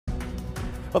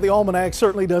Well, the almanac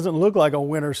certainly doesn't look like a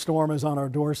winter storm is on our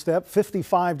doorstep.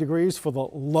 55 degrees for the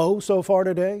low so far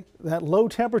today. That low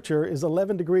temperature is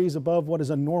 11 degrees above what is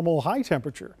a normal high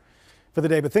temperature for the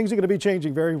day. But things are going to be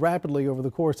changing very rapidly over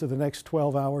the course of the next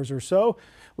 12 hours or so.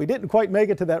 We didn't quite make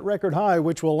it to that record high,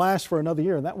 which will last for another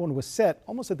year. And that one was set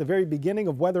almost at the very beginning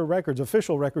of weather records,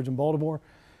 official records in Baltimore,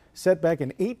 set back in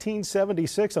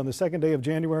 1876 on the second day of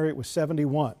January. It was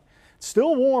 71.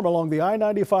 Still warm along the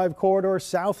I-95 corridor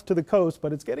south to the coast,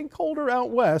 but it's getting colder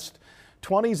out west.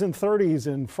 20s and 30s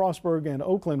in Frostburg and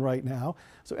Oakland right now.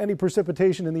 So any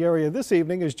precipitation in the area this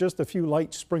evening is just a few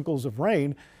light sprinkles of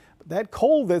rain. But that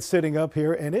cold that's sitting up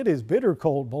here, and it is bitter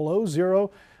cold, below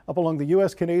zero, up along the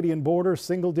U.S.-Canadian border,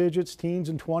 single digits, teens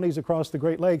and 20s across the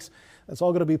Great Lakes. That's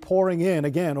all going to be pouring in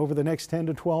again over the next 10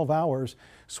 to 12 hours,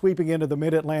 sweeping into the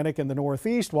mid-Atlantic and the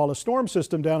Northeast, while a storm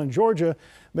system down in Georgia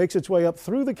makes its way up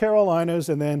through the Carolinas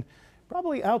and then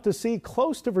probably out to sea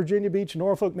close to Virginia Beach,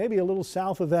 Norfolk, maybe a little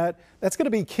south of that. That's going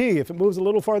to be key. If it moves a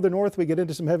little farther north, we get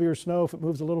into some heavier snow. If it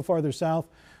moves a little farther south,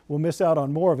 we'll miss out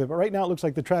on more of it. But right now it looks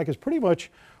like the track is pretty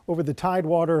much over the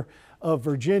tidewater of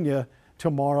Virginia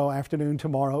tomorrow afternoon,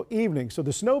 tomorrow evening. So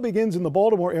the snow begins in the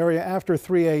Baltimore area after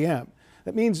 3 a.m.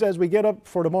 That means as we get up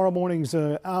for tomorrow morning's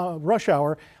rush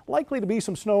hour, likely to be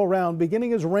some snow around,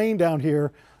 beginning as rain down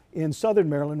here in southern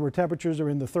Maryland, where temperatures are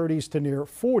in the 30s to near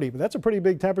 40. But that's a pretty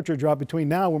big temperature drop between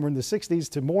now when we're in the 60s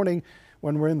to morning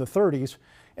when we're in the 30s.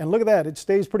 And look at that, it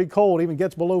stays pretty cold, even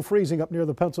gets below freezing up near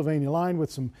the Pennsylvania line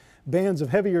with some bands of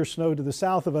heavier snow to the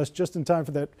south of us just in time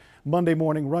for that Monday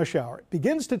morning rush hour. It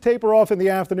begins to taper off in the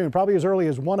afternoon, probably as early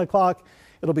as 1 o'clock.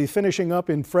 It'll be finishing up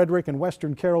in Frederick and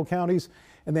western Carroll counties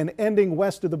and then ending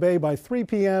west of the bay by 3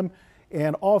 p.m.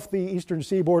 and off the eastern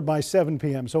seaboard by 7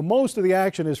 p.m. So most of the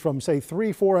action is from, say,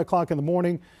 3, 4 o'clock in the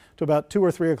morning to about 2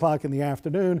 or 3 o'clock in the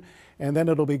afternoon, and then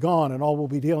it'll be gone, and all we'll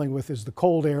be dealing with is the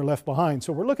cold air left behind.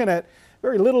 So we're looking at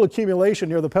very little accumulation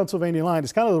near the Pennsylvania line.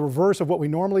 It's kind of the reverse of what we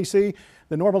normally see.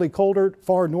 The normally colder,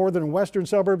 far northern and western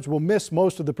suburbs will miss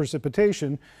most of the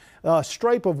precipitation. A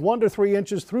stripe of 1 to 3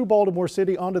 inches through Baltimore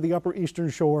City onto the upper eastern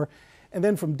shore. And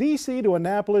then from D.C. to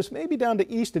Annapolis, maybe down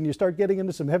to Easton, you start getting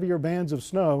into some heavier bands of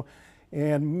snow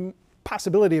and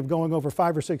possibility of going over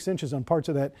 5 or 6 inches on parts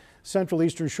of that central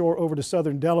eastern shore over to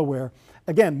southern Delaware.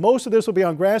 Again, most of this will be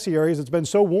on grassy areas. It's been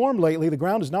so warm lately, the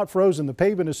ground is not frozen. The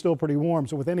pavement is still pretty warm.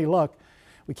 So with any luck,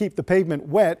 we keep the pavement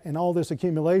wet, and all this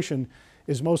accumulation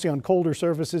is mostly on colder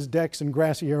surfaces, decks and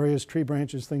grassy areas, tree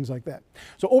branches, things like that.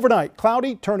 So overnight,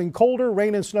 cloudy, turning colder,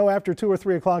 rain and snow after 2 or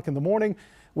 3 o'clock in the morning.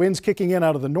 Winds kicking in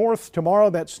out of the north.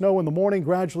 Tomorrow, that snow in the morning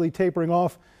gradually tapering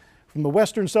off from the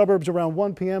western suburbs around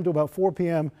 1 p.m. to about 4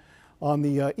 p.m. on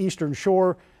the eastern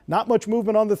shore. Not much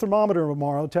movement on the thermometer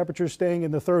tomorrow. Temperatures staying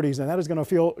in the 30s, and that is going to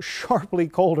feel sharply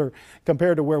colder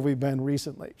compared to where we've been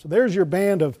recently. So there's your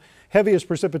band of heaviest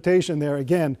precipitation there.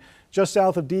 Again, just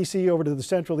south of D.C. over to the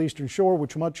central eastern shore,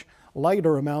 which much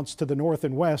lighter amounts to the north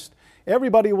and west.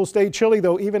 Everybody will stay chilly,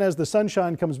 though, even as the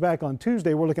sunshine comes back on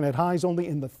Tuesday. We're looking at highs only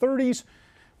in the 30s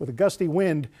with a gusty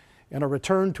wind and a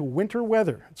return to winter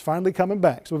weather. It's finally coming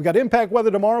back. So we've got impact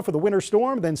weather tomorrow for the winter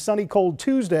storm, then sunny, cold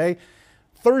Tuesday.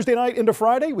 Thursday night into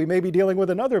Friday, we may be dealing with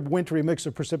another wintry mix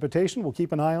of precipitation. We'll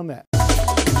keep an eye on that.